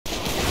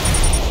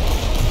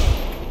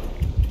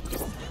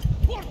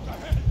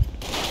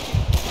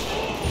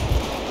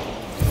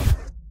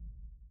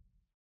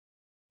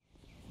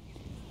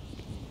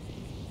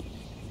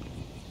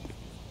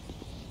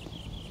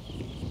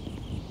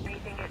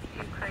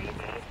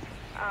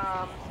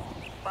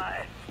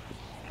but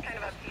it's kind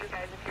of up to you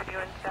guys if you're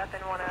doing stuff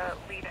and want to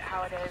leave it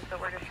how it is,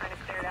 but we're just trying to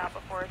clear it out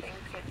before things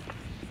get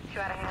too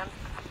out of hand.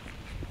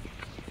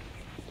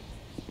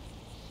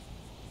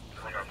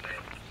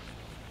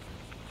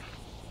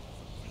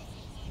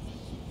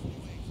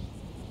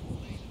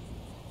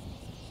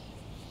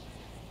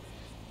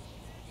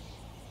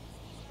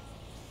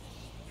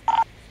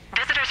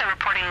 Visitors are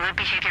reporting lewd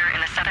behavior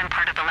in the southern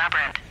part of the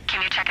labyrinth.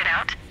 Can you check it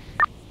out?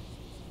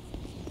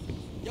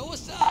 Yo,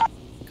 what's up?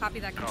 Copy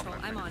that, Control.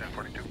 I'm on it.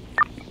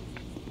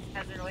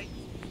 Hazard away.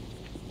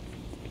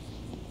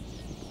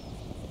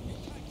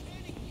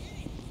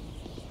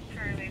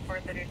 Charlie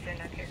 432,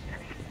 no case.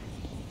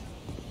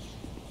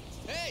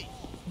 Hey!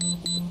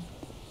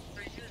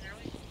 32 is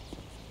early.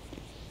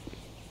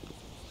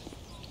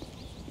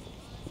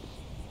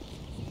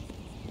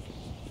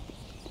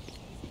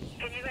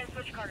 Can you guys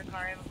switch car to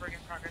car? I have a brig in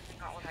progress in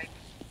Cottonwood Heights.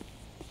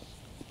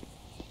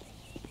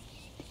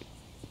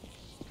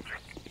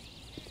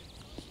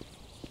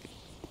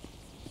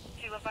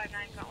 Kilo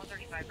 59, Cottonwood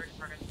 35, brig in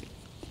progress.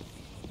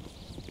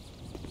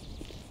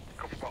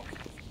 Go for both.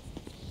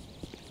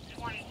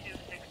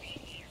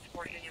 2260 East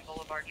Fort Union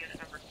Boulevard, unit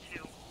number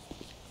 2.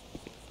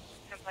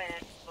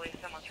 Complainant believes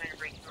someone's trying to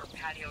break through a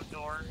patio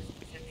door.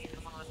 Can see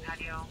someone on the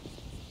patio.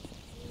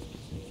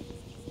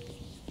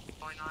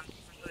 Going on,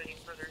 pursuing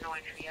further, no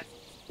entry yet.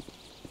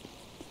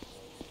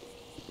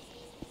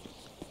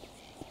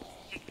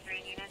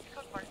 63 units,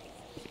 code 4.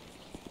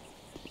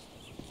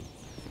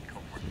 Go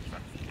for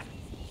suspect.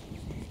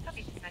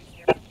 Copy, thank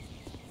you.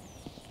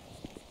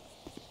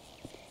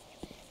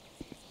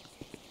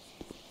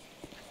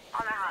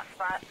 On the hot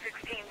spot,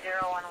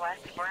 1601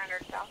 West,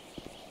 400 South.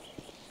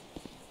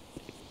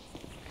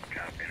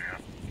 Copy now.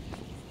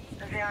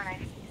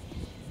 09.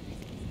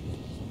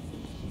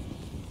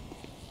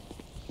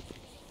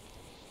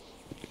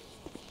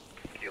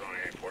 Kilo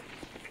 984.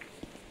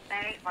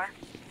 984.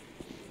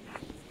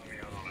 Let me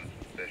out on a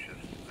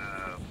suspicious,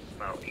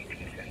 about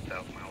 18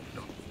 South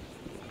Milestone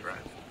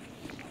Drive.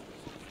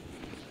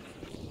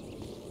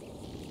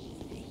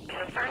 So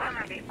start on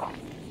our vehicle.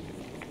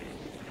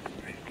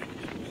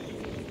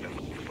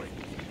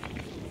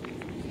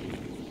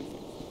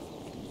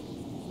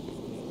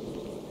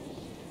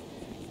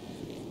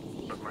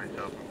 Put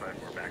myself and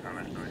 5-4 back on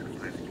that noise.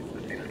 I think it's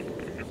the scene.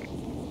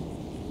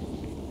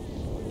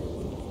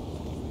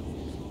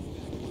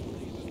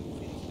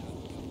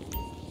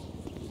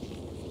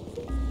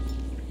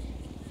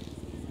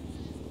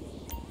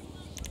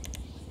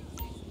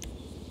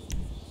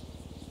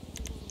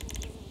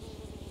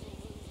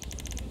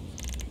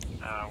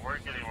 We're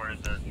getting word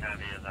that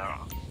Tabby is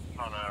out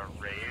on a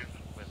rave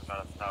with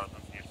about 1,000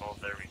 people.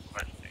 They're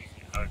requesting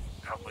a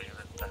couple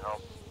units to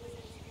help.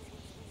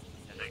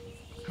 Is it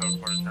code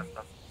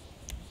 410?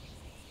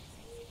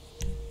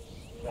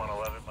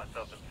 111,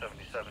 myself in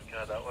 77, can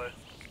I that way?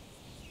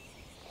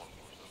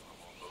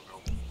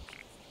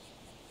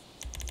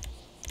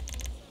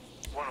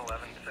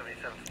 111,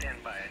 77,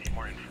 stand by. I need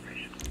more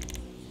information.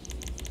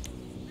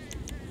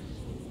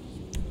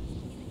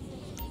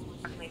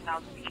 Approximately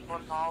 1,000 people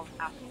involved,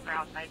 asking for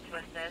outside to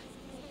assist.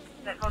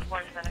 That code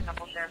 4 sent a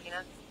couple sheriff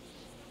units.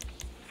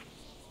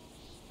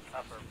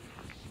 Upper.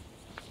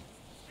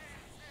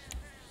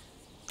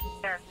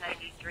 Sheriff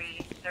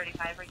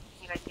 9335, are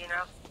you guys seeing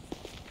route?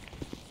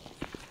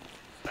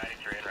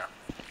 93 en route.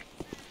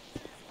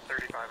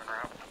 35 en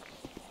route.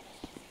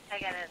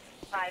 Again, it's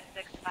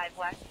 565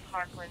 West,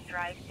 Parkland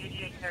Drive,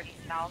 UGA 30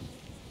 South.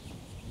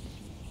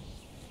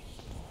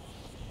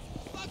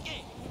 Fuck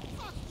it!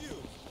 Fuck you!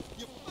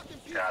 You fucking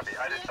piece Copy. of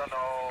I just shit. don't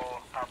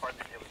know how far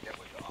they'll be able to get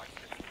with the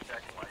occupancy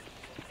check license.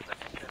 I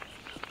think that's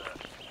just the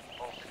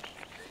open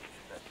space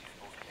that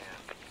people can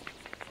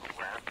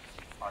rent.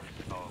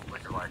 Obviously, no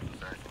liquor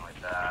license or anything like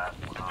that.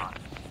 We're not.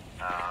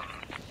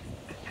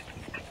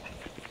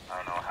 I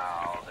don't know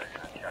how they're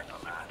going to check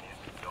on that. You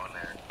just go in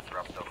there and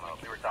disrupt them.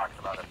 We were talking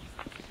about it.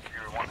 If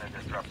you were wanting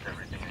to disrupt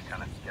everything and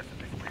kind of get the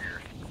big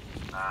clear,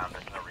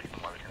 there's no reason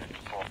why we can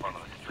just pull up onto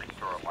the street,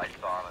 throw our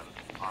lights on, and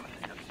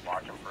honestly just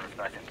watch them for a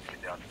second to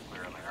get down to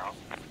clear on their own.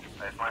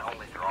 It's my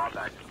only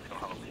drawback is we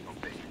don't have a legal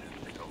basis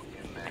to go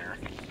in there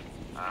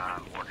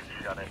or to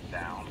shut it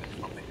down if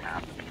something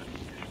happens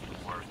to the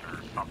work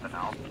or something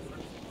else.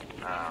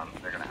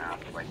 They're going to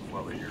ask, like,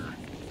 what was your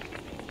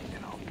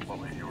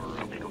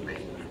legal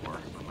basis for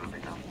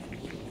removing them?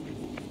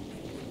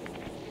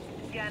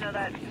 Yeah, no,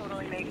 that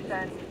totally makes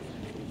sense.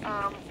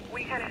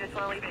 We kind of just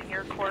want to leave it in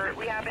your court.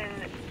 We have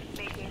been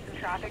making some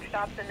traffic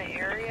stops in the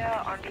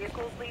area on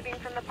vehicles leaving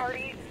from the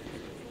party.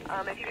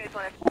 If you guys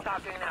want to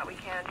stop doing that, we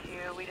can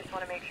too. We just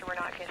want to make sure we're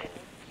not getting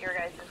in your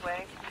guys'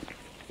 way.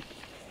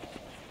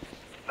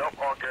 Nope,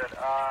 all good.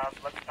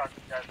 Let me talk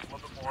to you guys a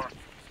little bit more.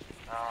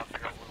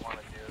 Figure out what we want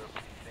to do. I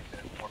think that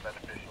it's more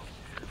beneficial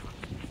to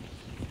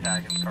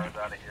tagging cars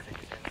out of here to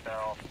get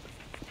intel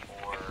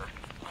or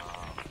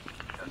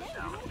shut it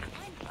down.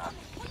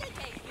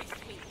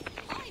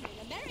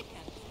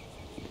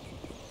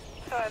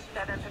 So I've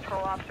 7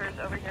 patrol officers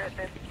over here at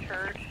this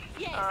church.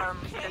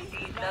 Just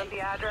east of the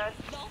address.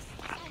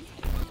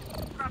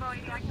 Bravo,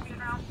 you activate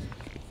route.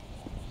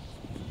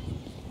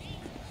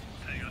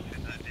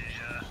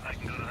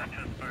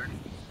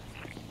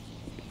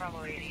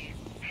 480,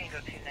 Tango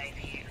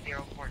 290,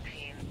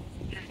 014,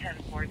 just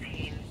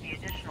 1014. The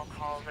additional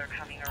calls are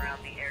coming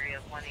around the area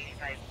of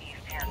 185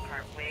 East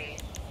Handcart Way.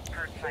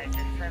 Heard 5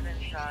 to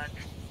 7 shots.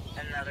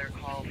 Another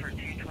call for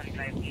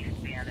 225 East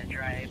Vienna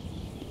Drive.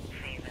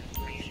 Same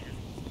information.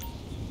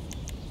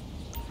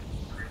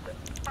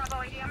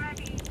 Bravo 80, I'm going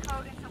to be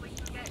code until we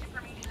can get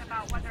information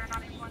about whether or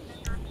not anyone's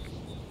injured.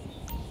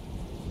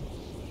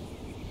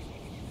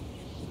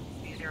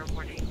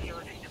 014,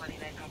 Kilo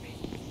 229, copy.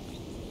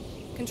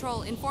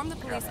 Control, inform the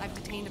police I've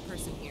detained a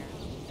person here.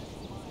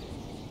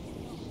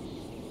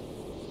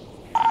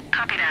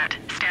 Copy that.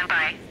 Stand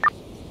by.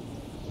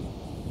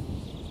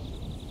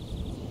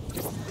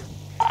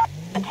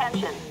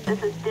 Attention,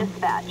 this is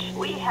dispatch.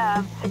 We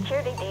have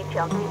security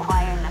details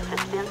requiring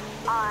assistance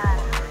on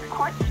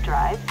Kortz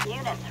Drive.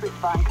 Units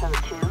respond code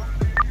 2.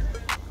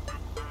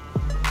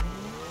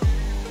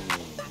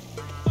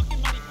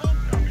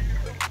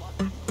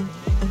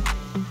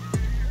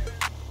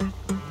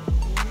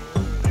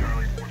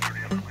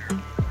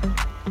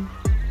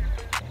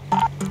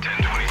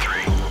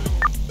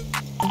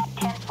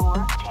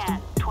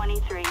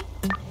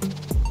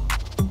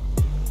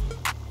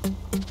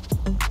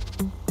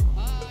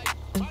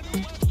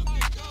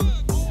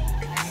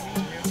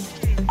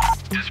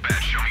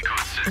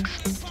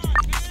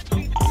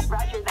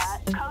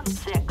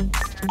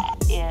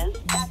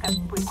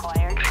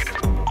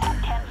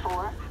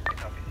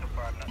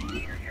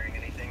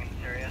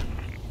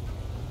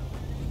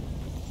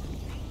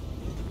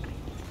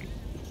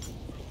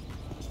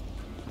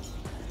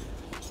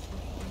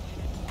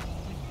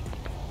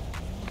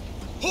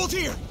 Hold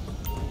here!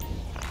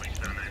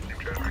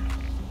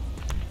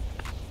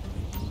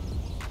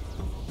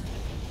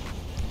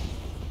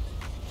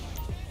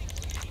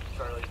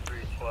 Charlie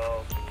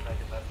 312,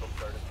 making medical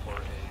started for a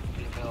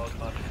female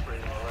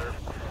concentrating alert,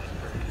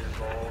 23 years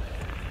old,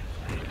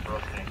 a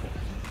broken ankle.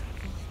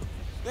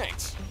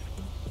 Thanks.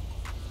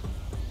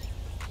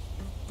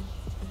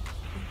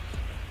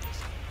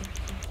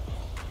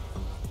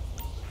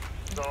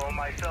 So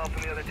myself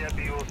and the other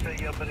deputy will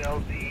set you up at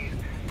LZ.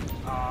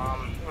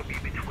 It'll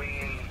be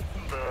between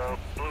the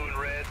blue and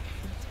red.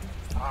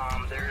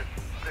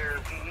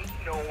 There's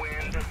no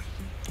wind.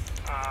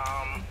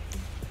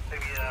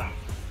 Maybe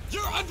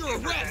You're under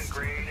 2% arrest!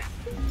 grade.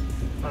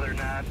 Other than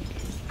that,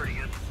 pretty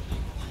good.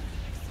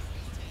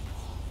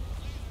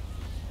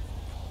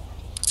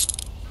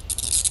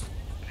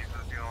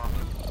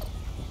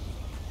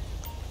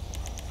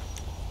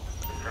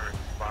 Turn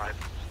 5.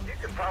 You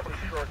can probably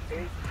short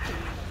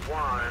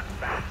 821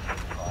 back to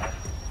 5.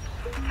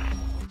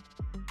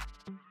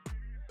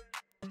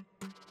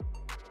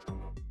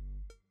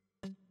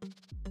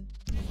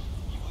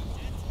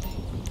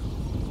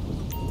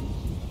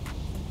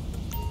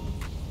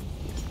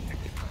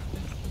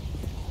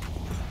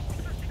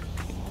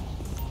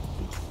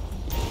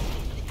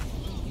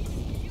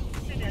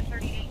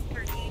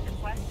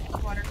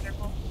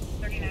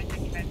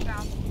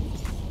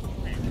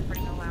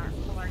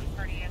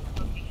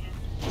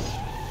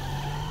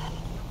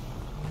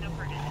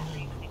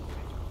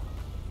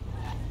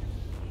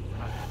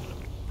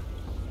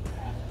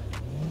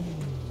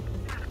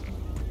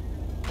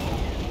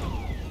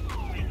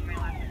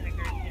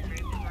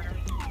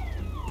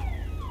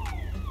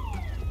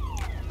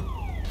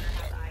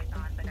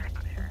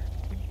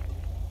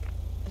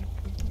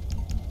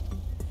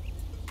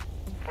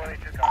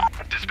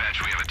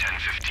 Dispatch, we have a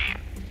 1015.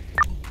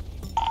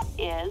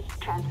 Is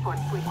transport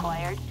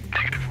required?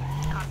 Negative.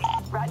 Copy.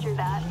 Roger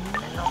that.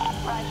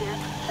 Roger.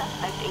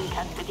 Suspect in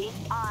custody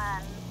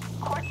on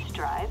Kortz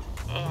Drive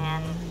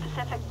in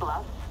Pacific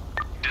Bluff.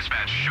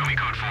 Dispatch, show me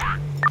code 4.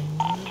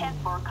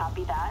 10-4,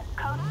 copy that.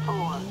 Code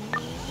 4.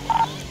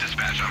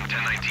 Dispatch, I'm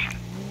 1019.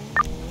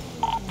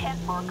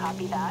 10-4,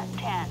 copy that.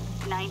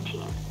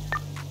 10-19.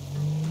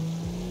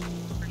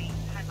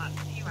 Time up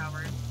 2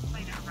 hours.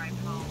 Plaintiff arrived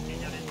home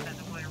and noticed that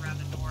the wood around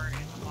the door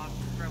and the lock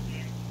was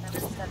broken.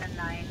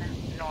 779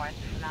 North,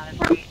 Mountain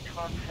Street,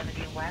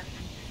 1270 West.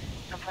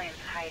 Complaints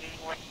hiding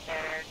with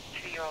their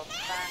 2-year-old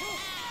son,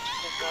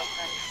 his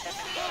girlfriend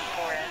Stephanie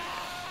Forrest.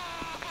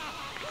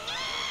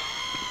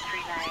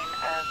 39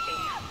 of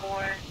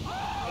 84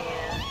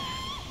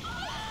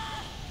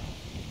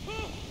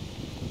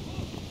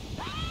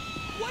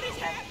 is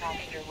at the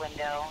passenger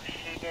window.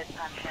 She did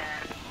punch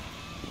in.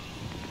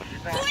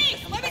 Police!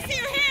 Let me see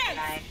your hands!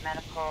 Denied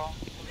medical.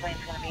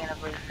 Complaint's going to be in a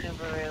blue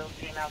Subaru.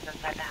 Female's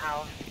inside the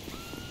house.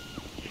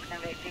 She's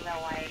going to be a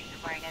female white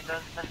wearing a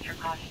Ghostbuster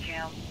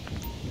costume.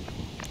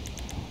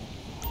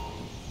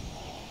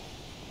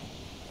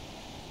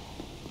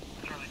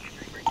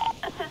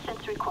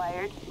 Assistance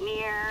required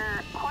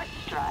near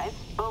Kortz Drive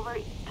over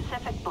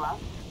Pacific Bluff.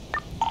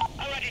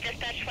 Roger,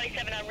 dispatch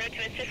 27 en route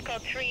to assist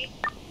code 3.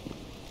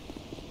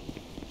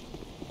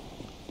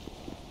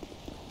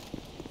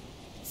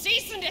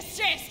 Cease and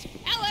desist!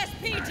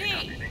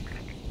 LSPD!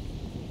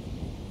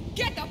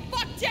 Get the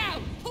fuck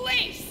down!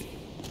 Police!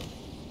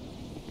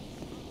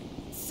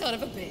 Son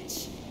of a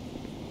bitch.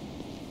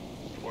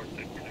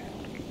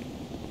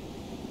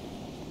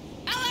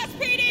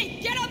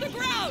 LSPD! Get on the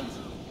ground!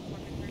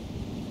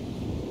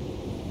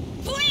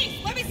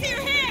 Let me see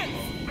your hands!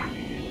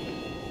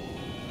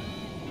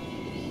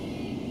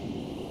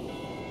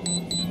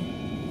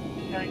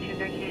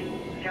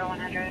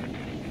 213-0100.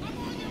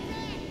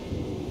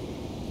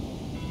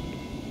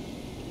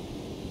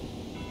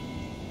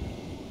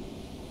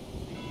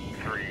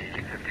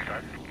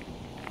 355.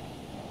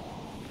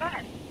 Go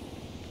ahead.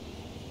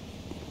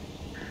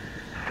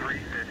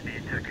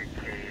 350 took a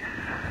case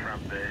from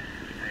the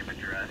same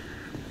address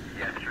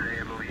yesterday,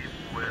 I believe.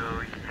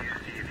 Will you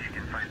see if you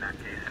can find that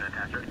case and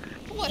attach it?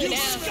 What an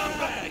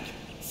scumbag!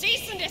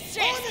 Cease and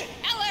desist!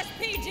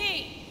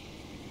 LSPD!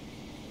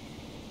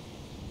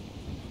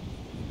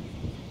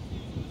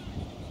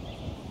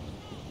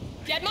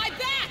 Get my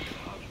back!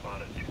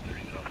 Hotspot at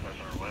 230 Southwest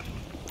Northwest.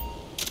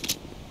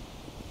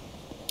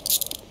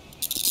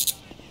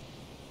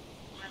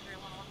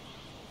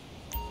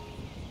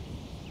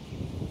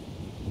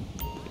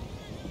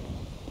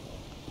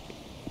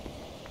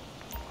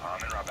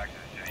 En route back to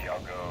the city. I'll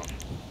go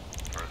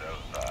for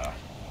those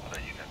other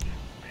units,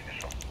 the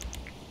initial.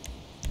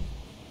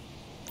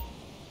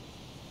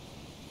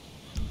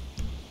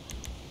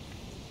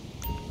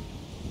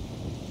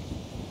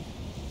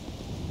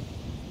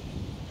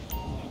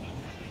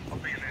 I'll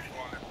be initial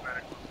on this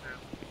medical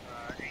assist.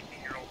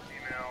 18-year-old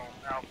female,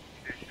 alpha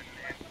condition,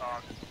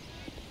 incog, and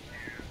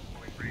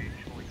fully breach,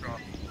 fully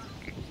crossed.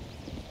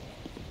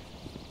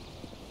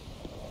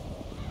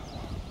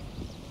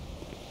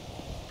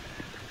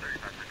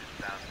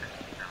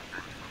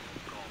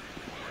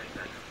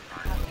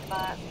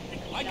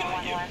 I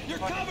got you! You're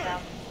covered!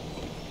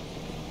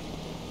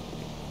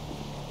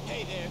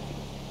 Hey there.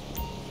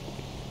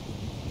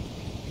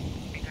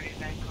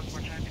 839, code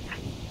 4 traffic.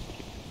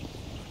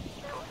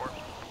 Code 4.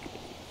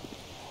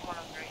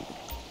 103.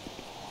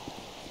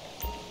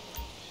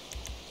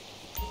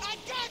 I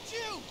got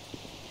you!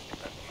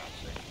 That's a map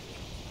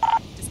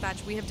 6.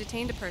 Dispatch, we have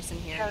detained a person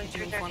here. Charlie Could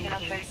you inform 313, the I'll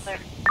show you police? clear.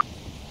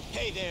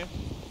 Hey there.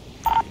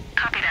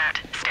 Copy that.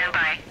 Stand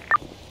by.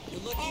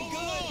 You're looking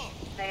good.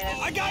 Negative.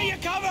 I got you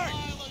covered!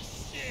 Pile of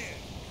shit!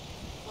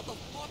 What the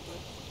fuck?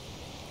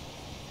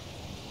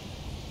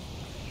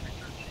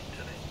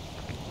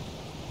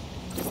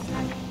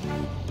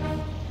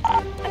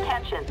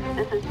 Attention,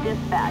 this is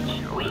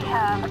dispatch. We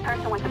have a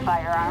person with a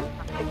firearm.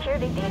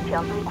 Security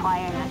details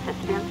requiring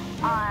assistance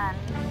on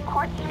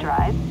Kortz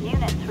Drive.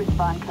 Units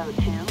respond code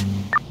 2.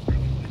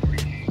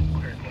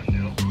 Clear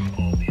 1-0.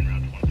 All be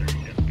around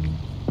 132.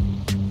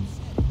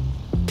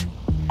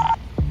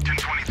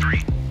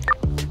 1023.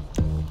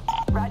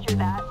 Roger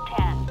that.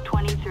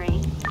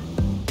 1023.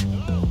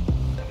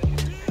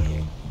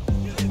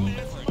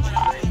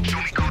 Show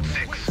me code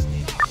 6.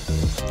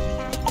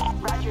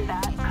 Roger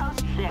that. Code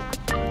 6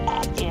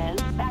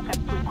 is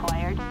backup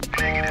required.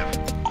 Negative.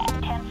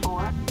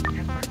 10-4.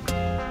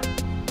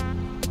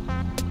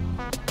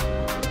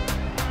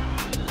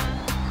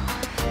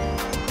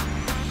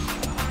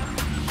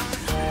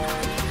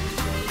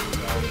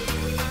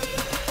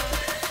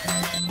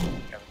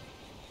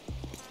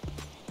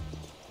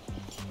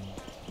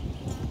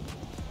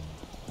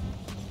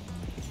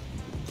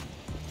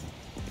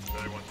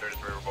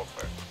 We're both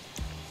clear.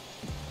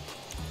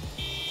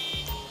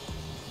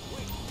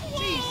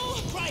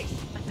 Jesus Christ!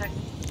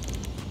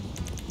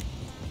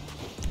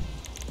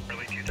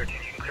 Early 213,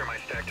 you can clear my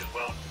stack as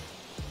well.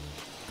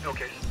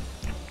 Okay.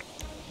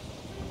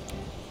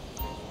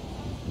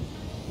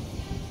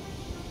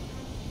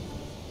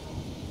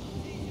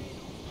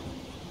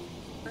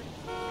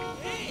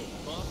 Hey!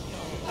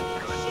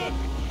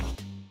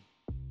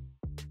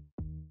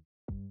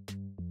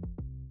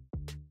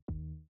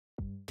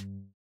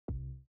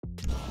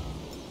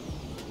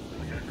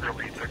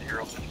 Early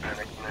 30-year-old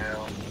Hispanic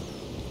male,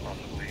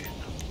 possibly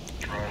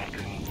drunk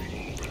and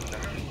bleeding from the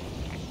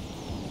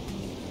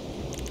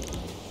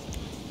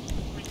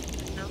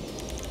nose.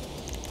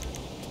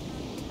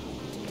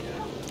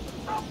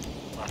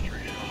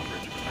 Laceration on the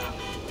bridge of the nose.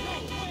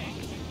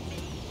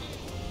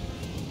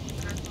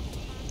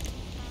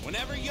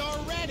 Whenever you're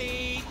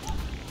ready!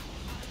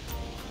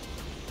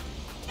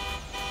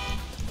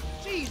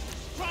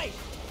 Jesus Christ!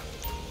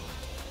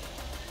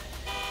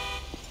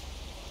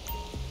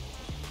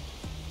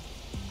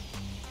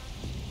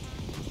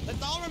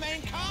 Let's all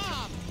remain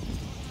calm!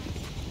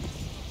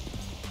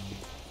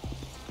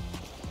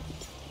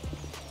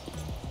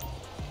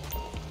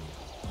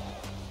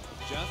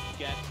 Just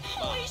get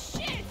Holy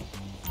shit!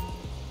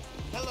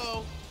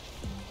 Hello.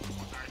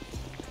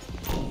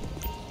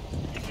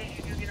 In case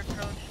you do get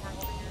approached, we're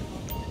holding your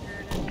phone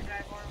secured in the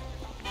drive arm.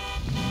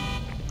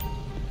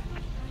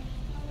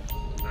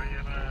 So you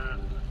have a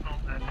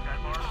assault at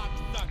Skybar?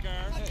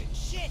 Sucker! Hey.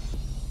 Shit!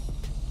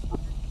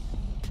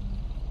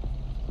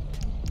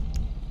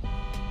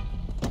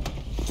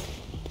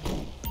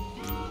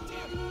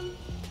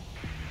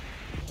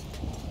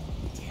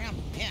 Damn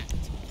it!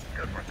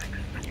 Go for it, thanks.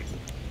 Thank you.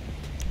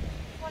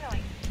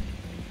 108.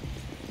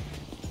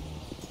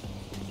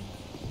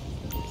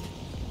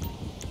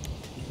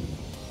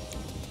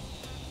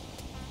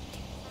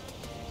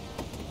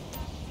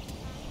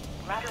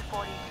 Ladder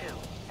 42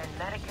 and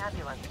Medic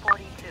Ambulance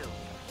 42.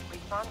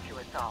 Respond to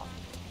assault.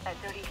 at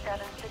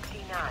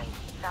 3769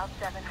 South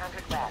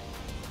 700 West.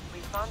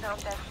 Respond on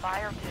deck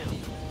Fire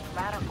 2,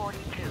 Ladder 42,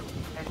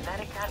 and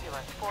Medic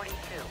Ambulance 42.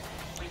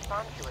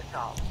 Respond to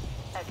assault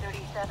at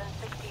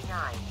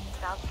 3769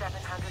 South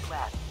 700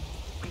 West.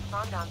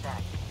 Respond on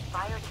deck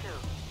Fire 2,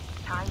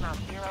 time of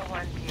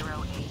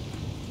 0108.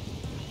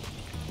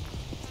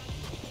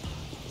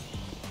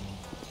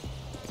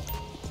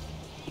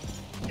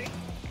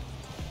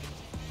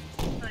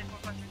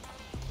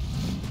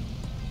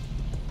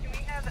 Can we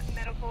have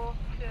medical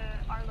to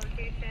our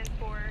location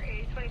for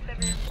a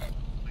 27-year-old?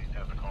 Please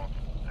have the call.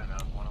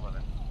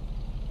 111.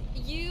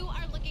 You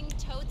are looking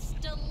totes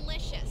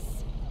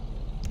delicious.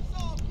 It's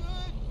all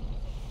good.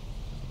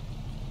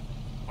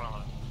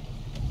 111.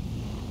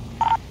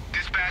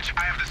 Dispatch,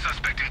 I have the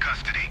suspect in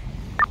custody.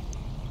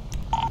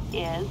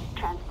 Is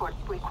transport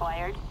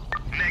required?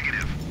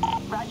 Negative.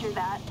 Roger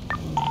that.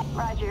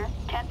 Roger.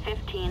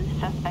 1015,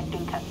 suspect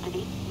in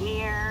custody.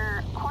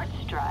 Near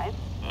Kortz Drive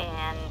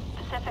and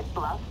Pacific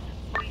Bluff.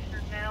 Police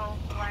are male,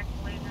 black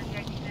laser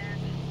checking in.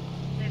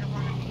 State of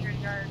Oregon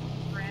security guard,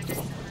 Brandon.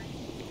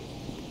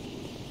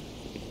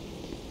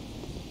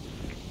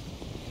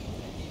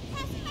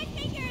 Cross my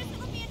fingers,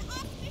 it'll be an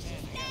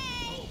auspicious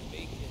day!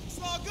 It's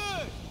all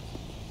good.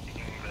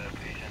 Taking the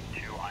patient to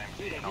IMC.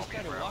 Dude, I just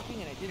started walking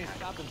and I didn't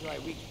stop until I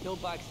reached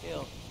Pillbox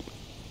Hill.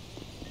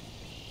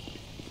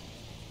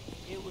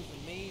 It was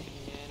amazing,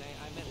 man.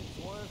 I met a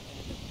dwarf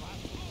and a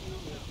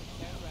prostitute with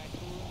a pet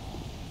raccoon.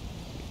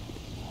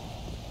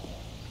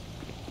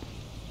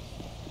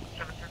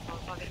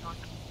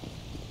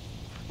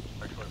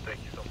 Excellent, thank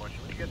you so much.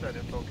 When you get that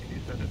info, can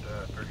you send it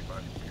to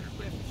 35 computer, Yeah,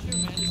 please? for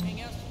sure, man.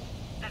 Anything else?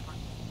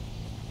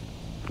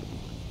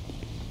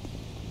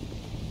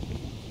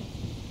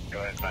 Go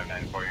ahead,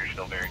 594, you're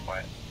still very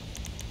quiet.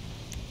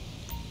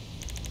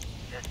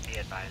 Just be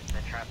advised,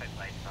 the traffic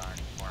lights on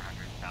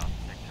 400 South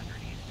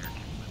 600 East are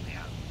completely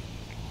out.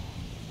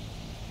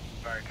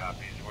 Fire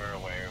copies, we're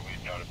aware,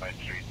 we've notified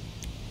streets.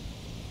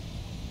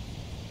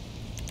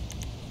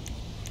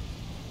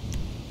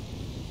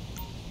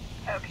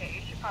 Okay,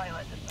 you should probably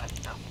let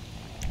dispatch know.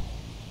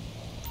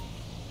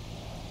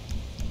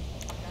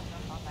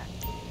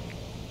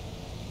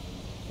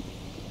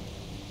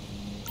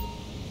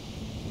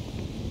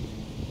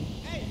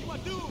 Hey, you my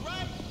dude,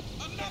 right?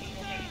 Another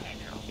thing.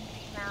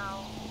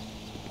 Now,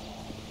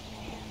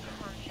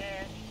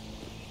 conscious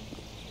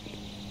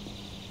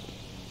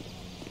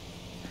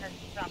has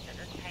stopped at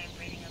this time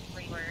reading a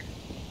leeward.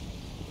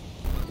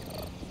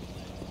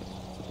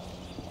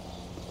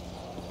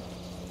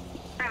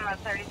 I'm at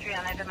 33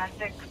 on a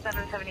domestic,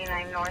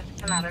 779 North,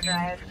 Sonata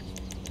Drive,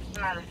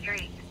 Sonata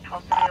Street,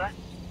 Tulsa.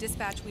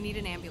 Dispatch, we need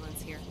an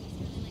ambulance here.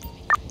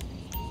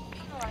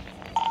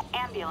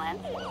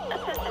 Ambulance.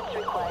 Assistance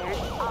required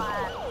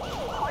on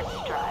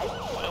Kortz Drive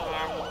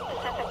and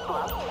Pacific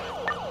Bluff.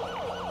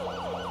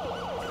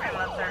 I'm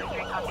at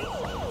 33, copy.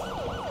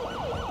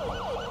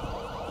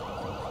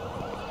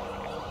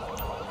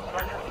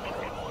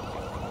 153.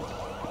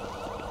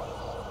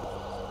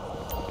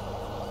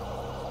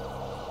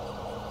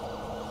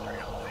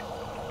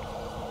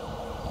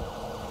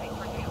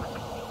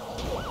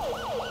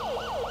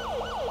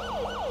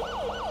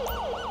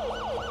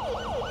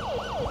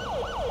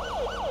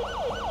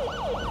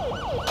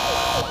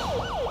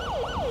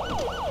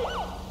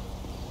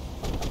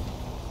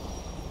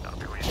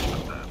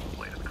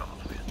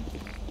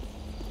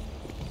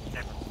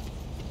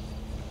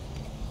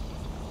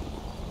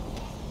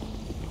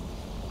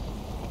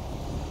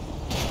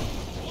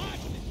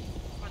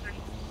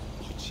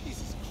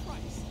 Jesus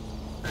Christ.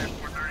 Hey,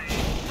 430,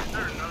 is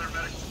there another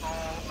medic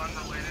call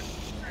unrelated to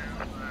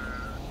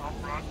South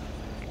Broad?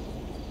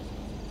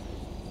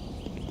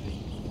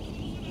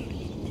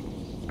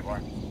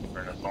 What? For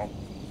an assault?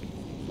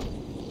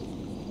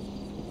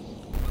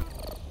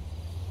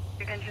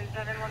 Engine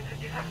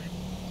 7157.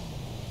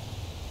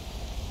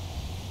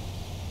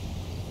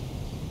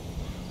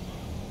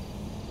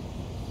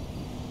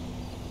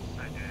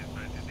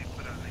 Did they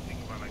put out anything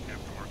about like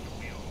aftermarket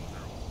wheels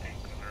or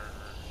tanks or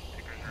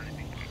stickers or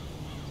anything?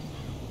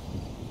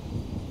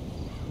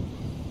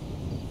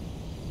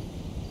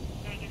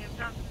 Negative,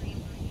 not from the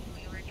information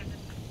we were given.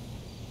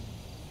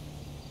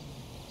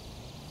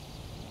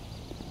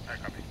 I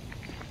copy.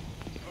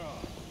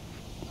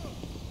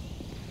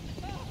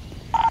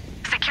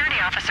 Security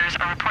officers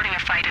are reporting a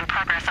fight in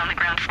progress on the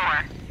ground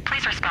floor.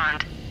 Please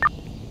respond.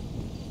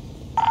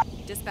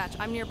 Dispatch,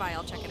 I'm nearby.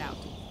 I'll check it out.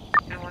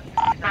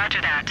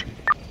 Roger that.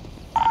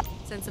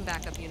 Send some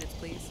backup units,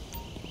 please.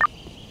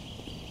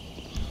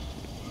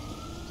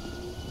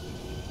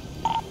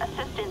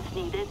 Assistance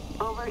needed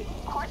over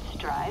Kortz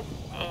Drive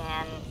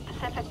and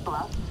Pacific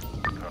Bluff.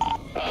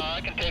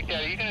 I can take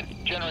that. Are you going to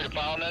generate a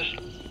file on this?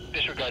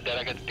 Disregard that.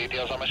 I got the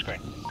details on my screen.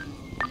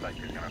 Like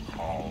he's gonna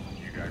call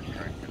you guys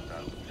trying to get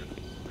that. Just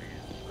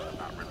please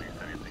not release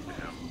anything to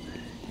him,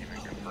 even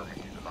confirming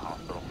he's in the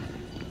hospital.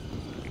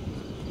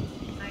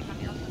 I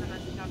copy. I'll send a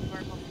message out to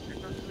our call center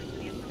for releasing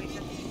the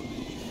information.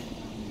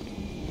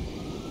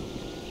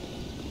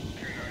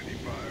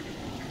 295.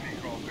 If he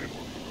calls in,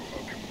 we'll go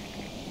up him.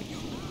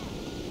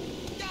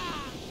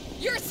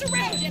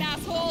 surrounded,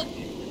 asshole!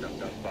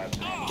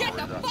 Get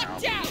the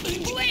fuck down!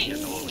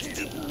 Police!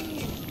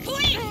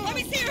 Police! Let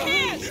me see your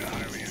hands!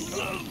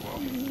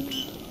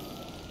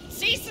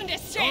 Cease and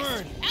desist!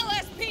 Burn.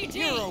 LSPD!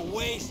 You're a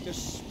waste of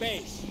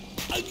space.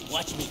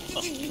 Watch me.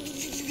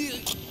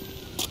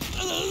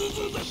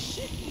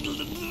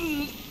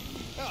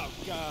 Oh,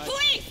 God.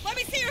 Police! Let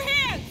me see your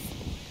hands!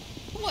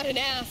 What an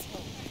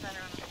asshole.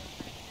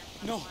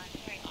 No,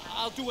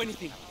 I'll do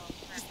anything.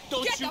 Just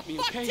don't Get shoot the me,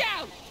 fuck okay?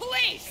 down!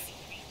 Police!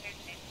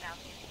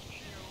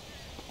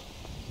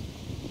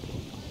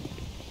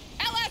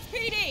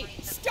 LSPD!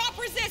 Stop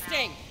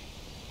resisting!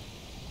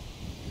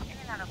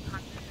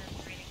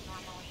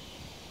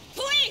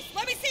 Police!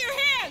 Let me see your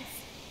hands!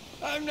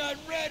 I'm not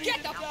ready.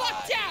 Get the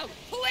fuck down!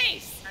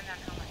 Police!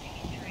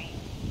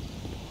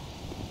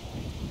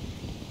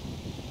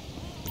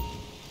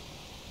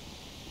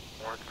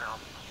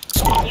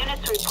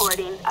 Units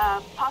reporting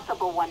a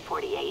possible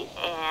 148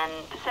 in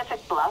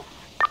Pacific Bluffs.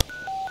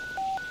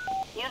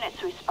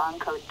 Units respond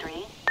code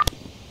 3.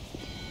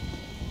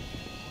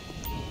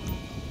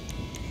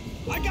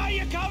 I got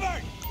you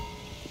covered!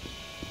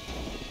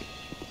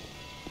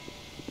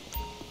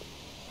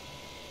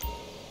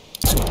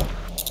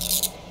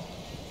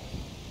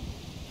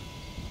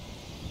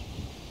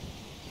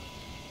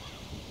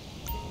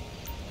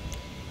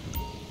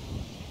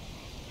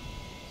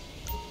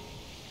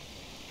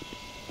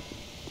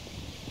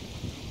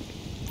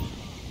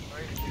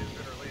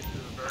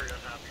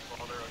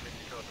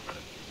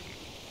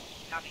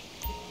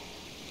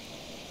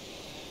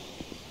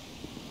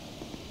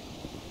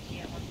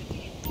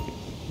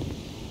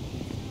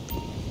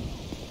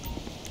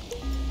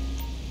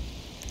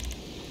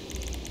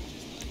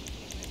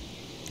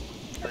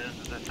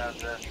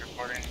 Southwest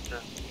reporting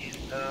just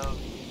east of.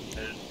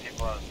 There's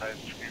people outside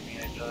screaming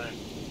at each other.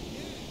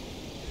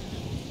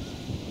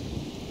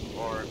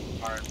 Or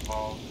are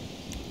involved.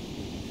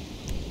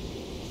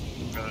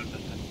 Go to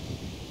distance.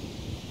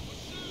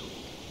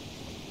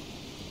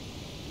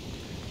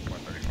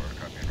 134,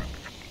 copy and run.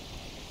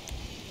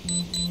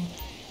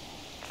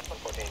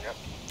 114, yep.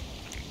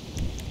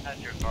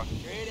 That's your call.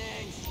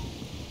 Greetings.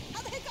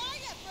 How the heck are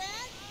you,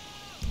 friend?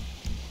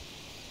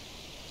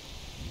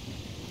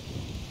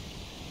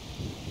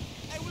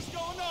 Hey, what's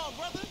going on,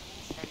 brother?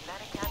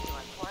 Medic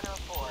ambulance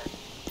 104.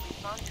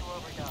 Respond to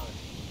overdose.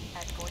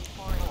 At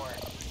 44.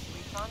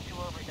 Respond to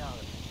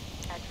overdose.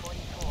 At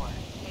 44.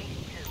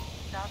 82.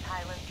 South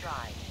Highland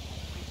Drive.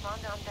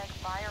 Respond on deck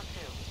fire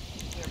 2.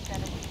 Near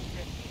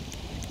 1750.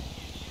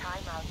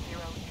 Timeout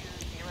 0200.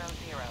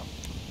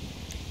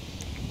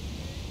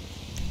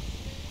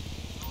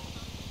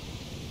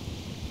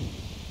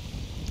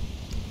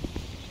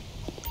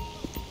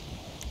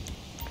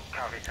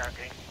 Copy,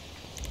 copy.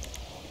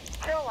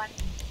 Kill one.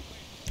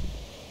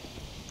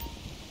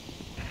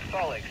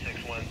 Salt Lake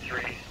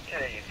 613,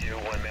 1082,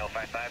 1 male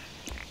 55.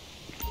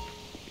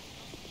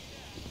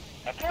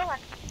 Kill one.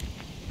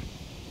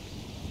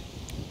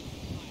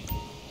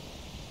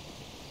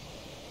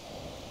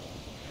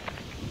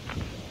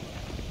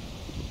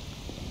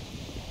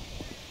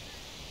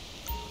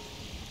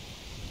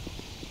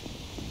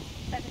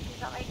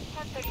 Salt Lake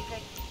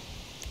 1036.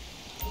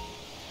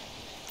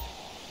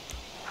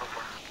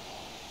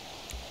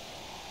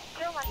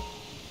 Kill one.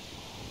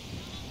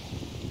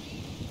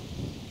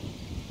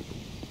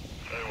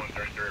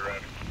 133,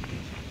 right.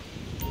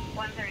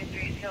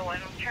 133, kill 1.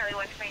 Charlie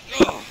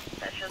 123.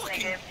 That shows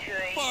negative to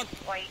a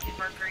white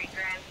Mercury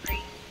Grand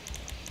Prix.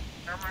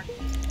 Or Mercury.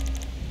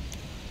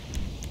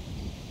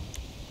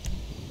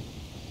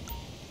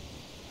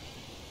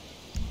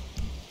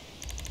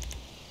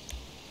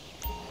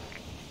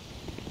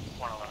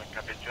 111,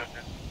 copy,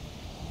 Joseph.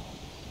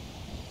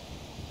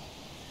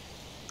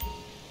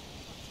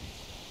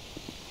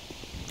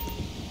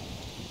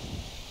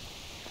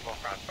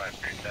 Cross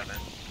 537.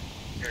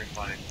 You're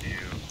responding to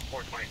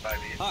 425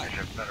 East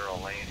Bishop Federal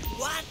Lane.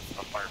 What?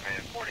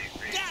 Apartment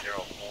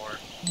 4304.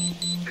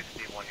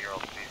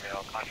 61-year-old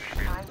female, conscious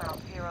street.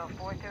 Timeout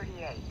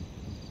 0438.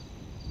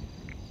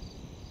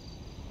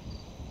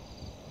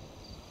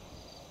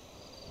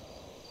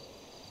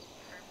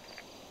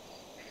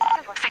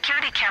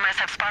 Security cameras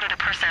have spotted a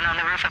person on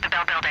the roof of the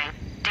Bell Building.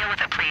 Deal with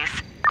it,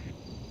 please.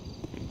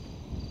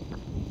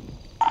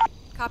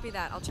 Copy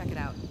that. I'll check it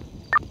out.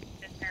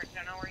 This parent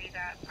don't know where he's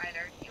at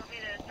either. You want me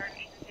to start an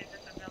agency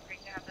assist with Mill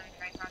Creek to have them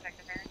try and contact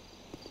the parent?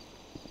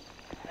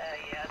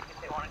 Yeah,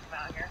 if they want to come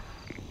out here.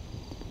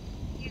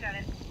 You got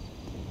it.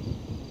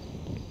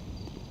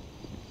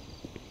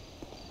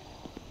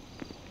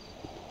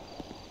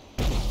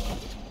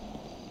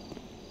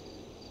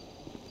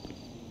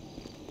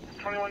 A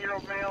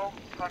 21-year-old male,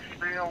 conscious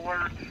breathing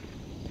alert.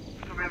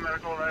 This will be a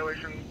medical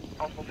evaluation,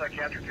 possible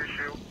psychiatric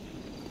issue.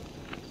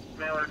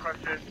 Male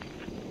requested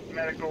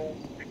medical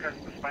because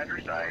of the spider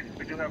side.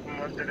 We do have them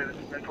listed as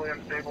mentally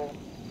unstable.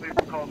 Please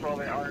call us while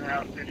they are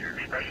out due to your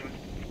expression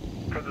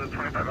for the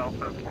 25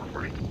 Alpha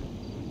 440.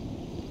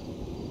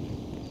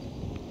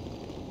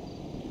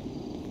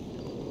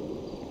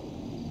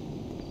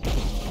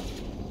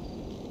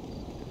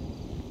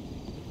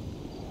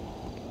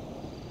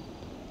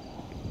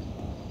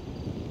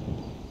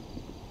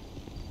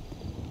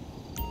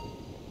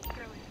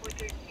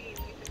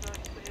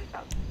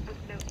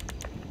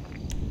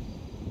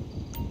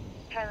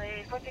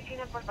 Charlie 415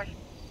 and 414.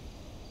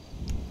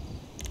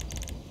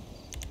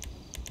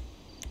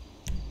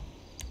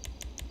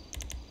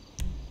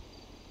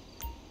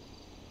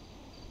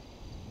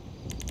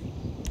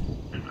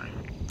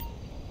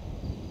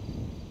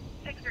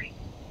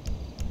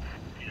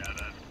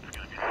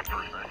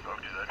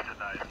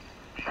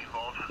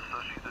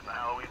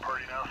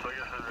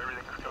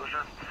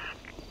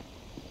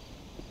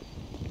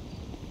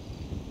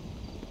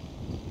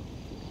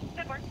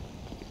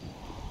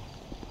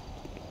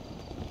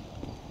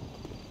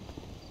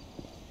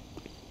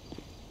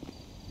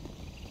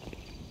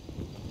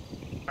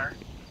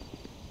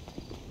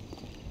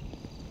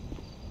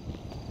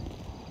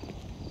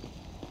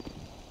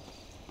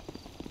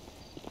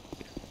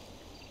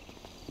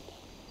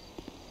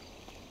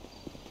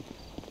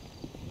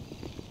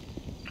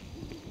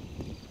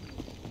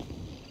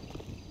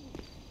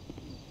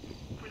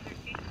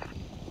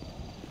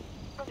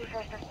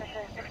 For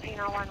suspicious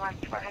 1601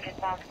 West 400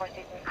 South, Four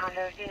Seasons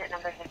Condos, unit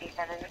number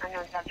 57.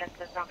 Unknown subject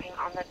was knocking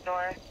on the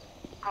door.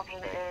 Call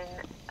came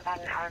in about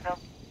an hour ago.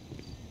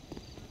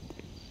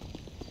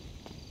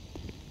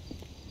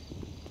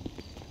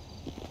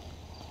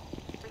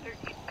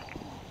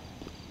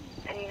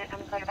 Any unit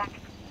coming clear back?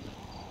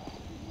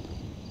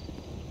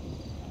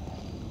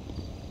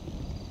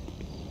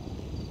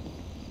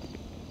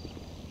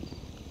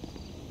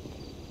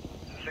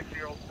 The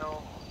 60-year-old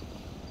still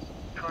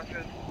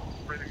conscious,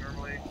 breathing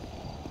normally.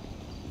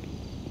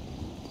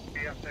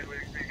 Be outside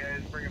waiting for you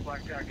guys. Bring a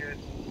black jacket,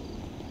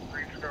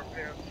 green scarf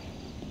pants.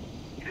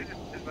 He did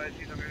advise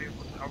he's underneath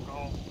with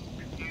alcohol.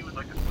 If you would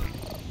like to swim,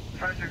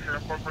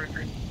 560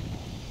 443.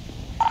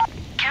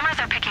 Cameras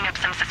are picking up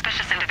some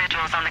suspicious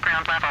individuals on the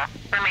ground level.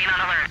 Remain on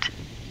alert.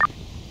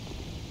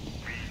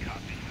 We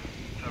copy.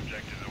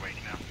 Subject is awake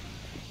now.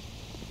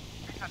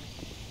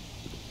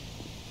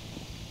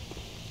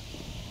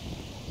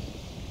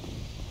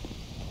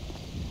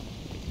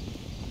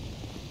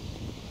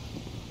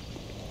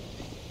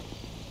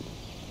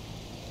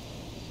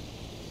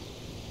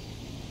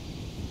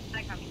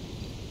 I copy.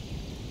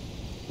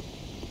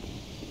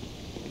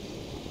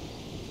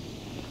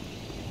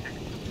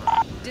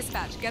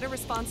 Dispatch, get a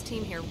response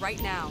team here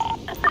right now.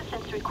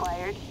 Assistance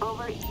required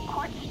over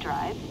Kortz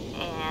Drive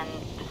in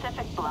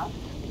Pacific Bluffs.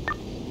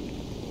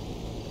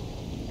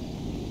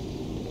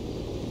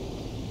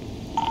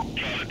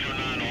 Charlie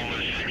 29,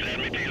 almost 6, add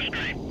me to your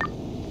screen.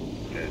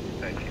 Good,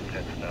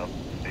 1910 South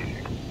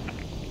Station.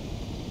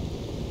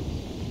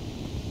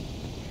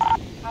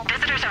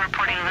 Visitors are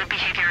reporting lewd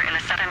behavior in the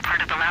southern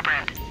part of the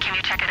labyrinth. Can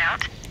you check it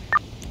out?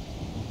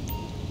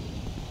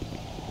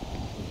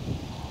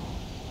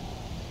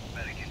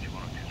 Medic in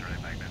 2102's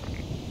right back now.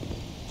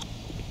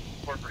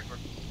 444.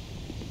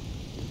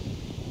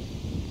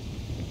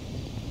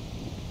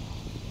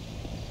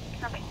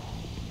 Copy.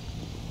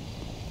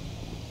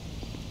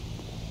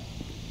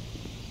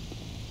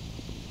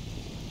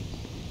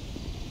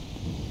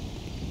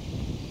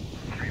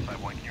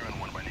 Here on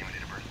one by name and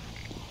date of birth.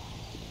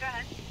 Go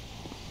ahead.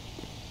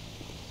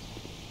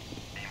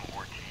 Name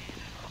Ortiz,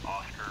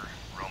 Oscar,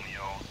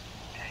 Romeo,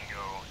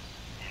 Tango,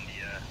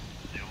 India,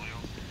 Zulu.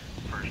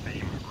 First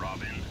name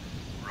Robin,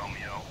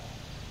 Romeo,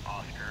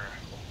 Oscar,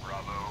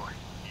 Bravo,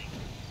 Inc.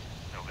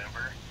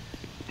 November.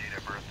 Date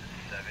of birth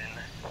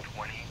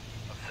 7/20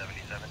 of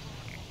 77.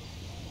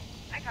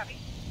 I copy.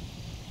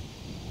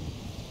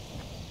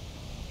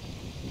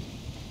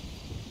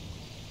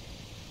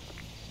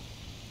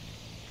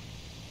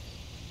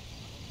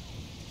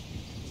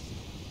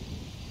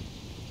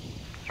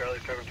 Charlie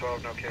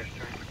 712, no case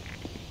turn.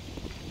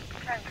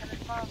 Charlie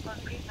 712, on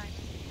green line.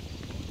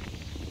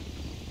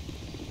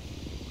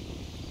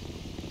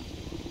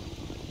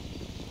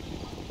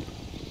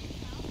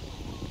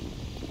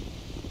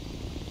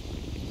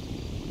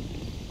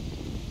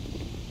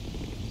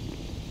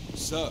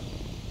 What's up?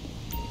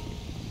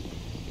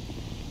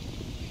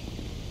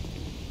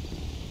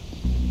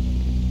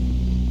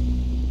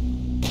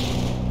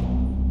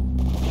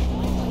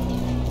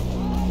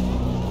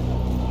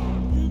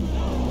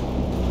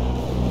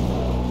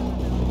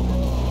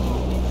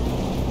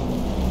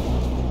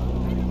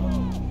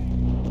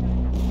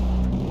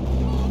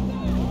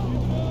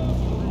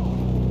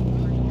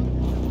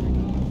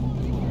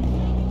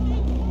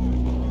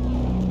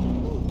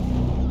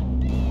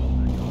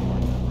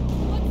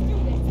 Let's do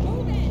this.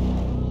 Move in.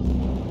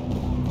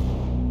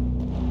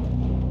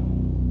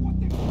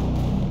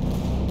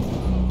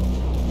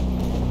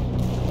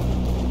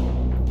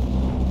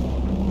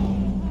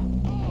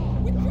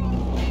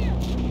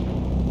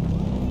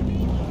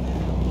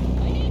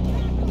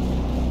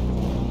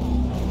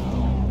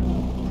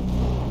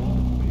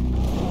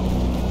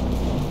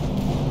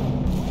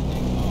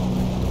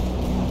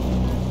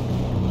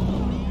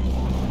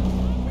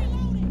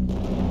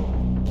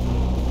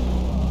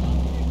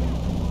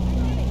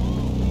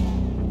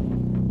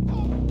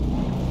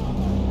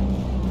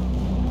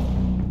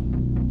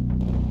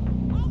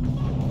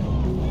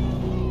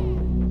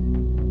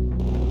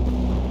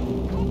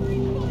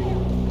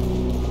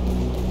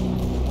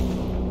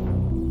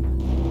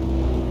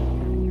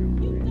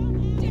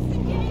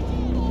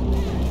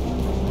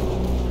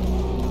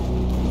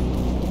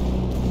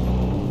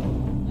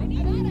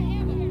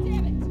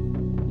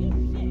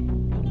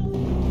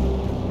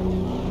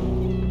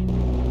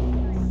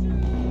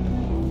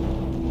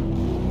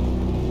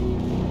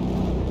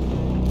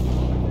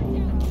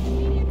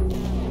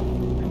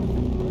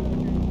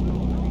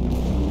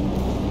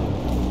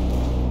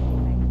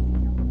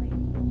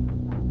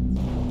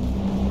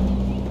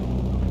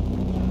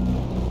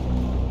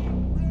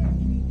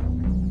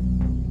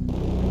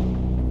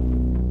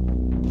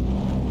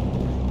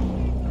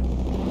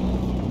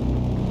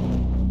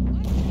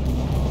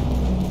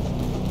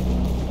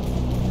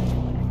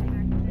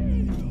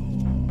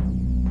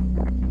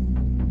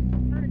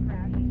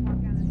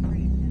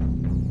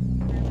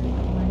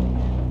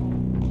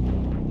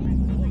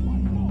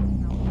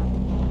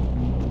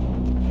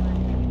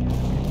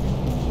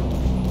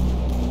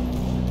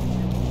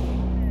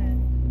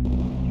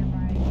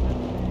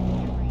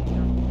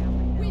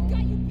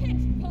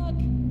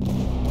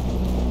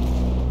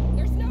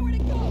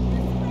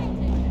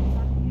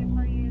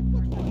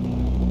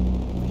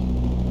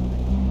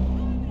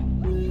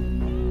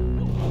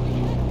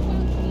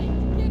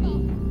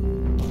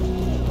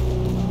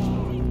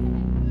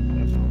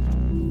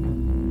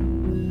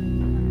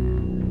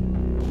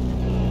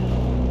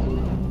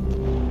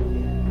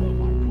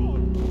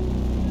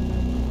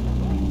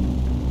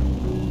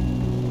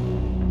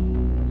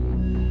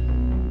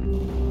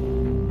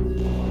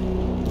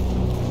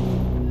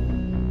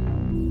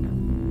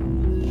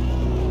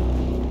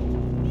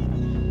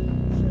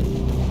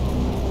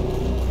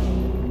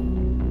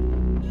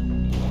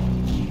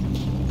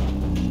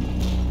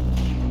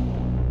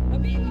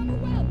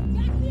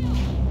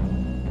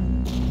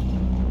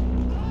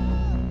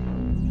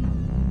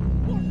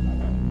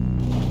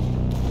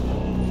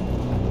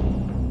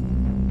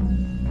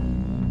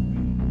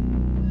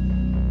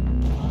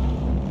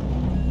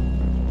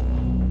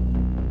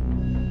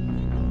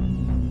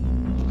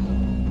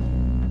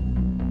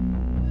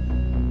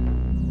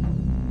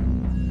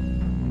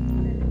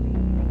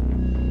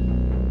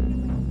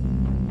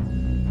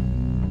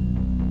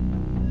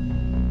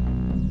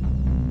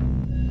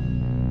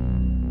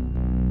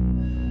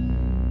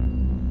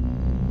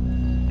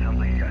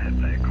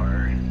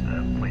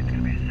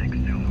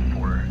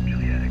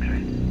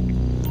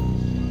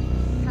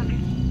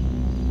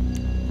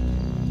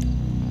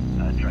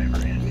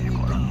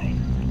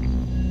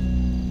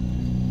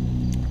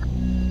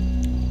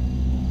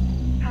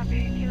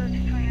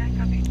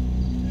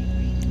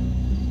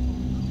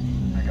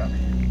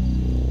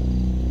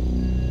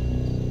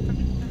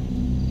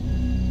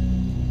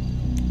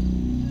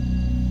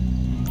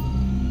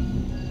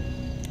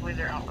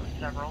 off of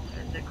several.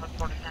 Is it code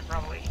 410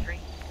 Bravo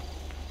 83?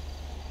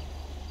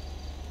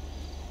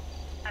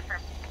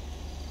 Confirm.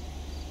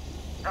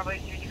 Bravo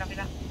 83, did you copy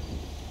that?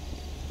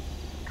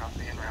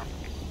 Copy and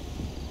round.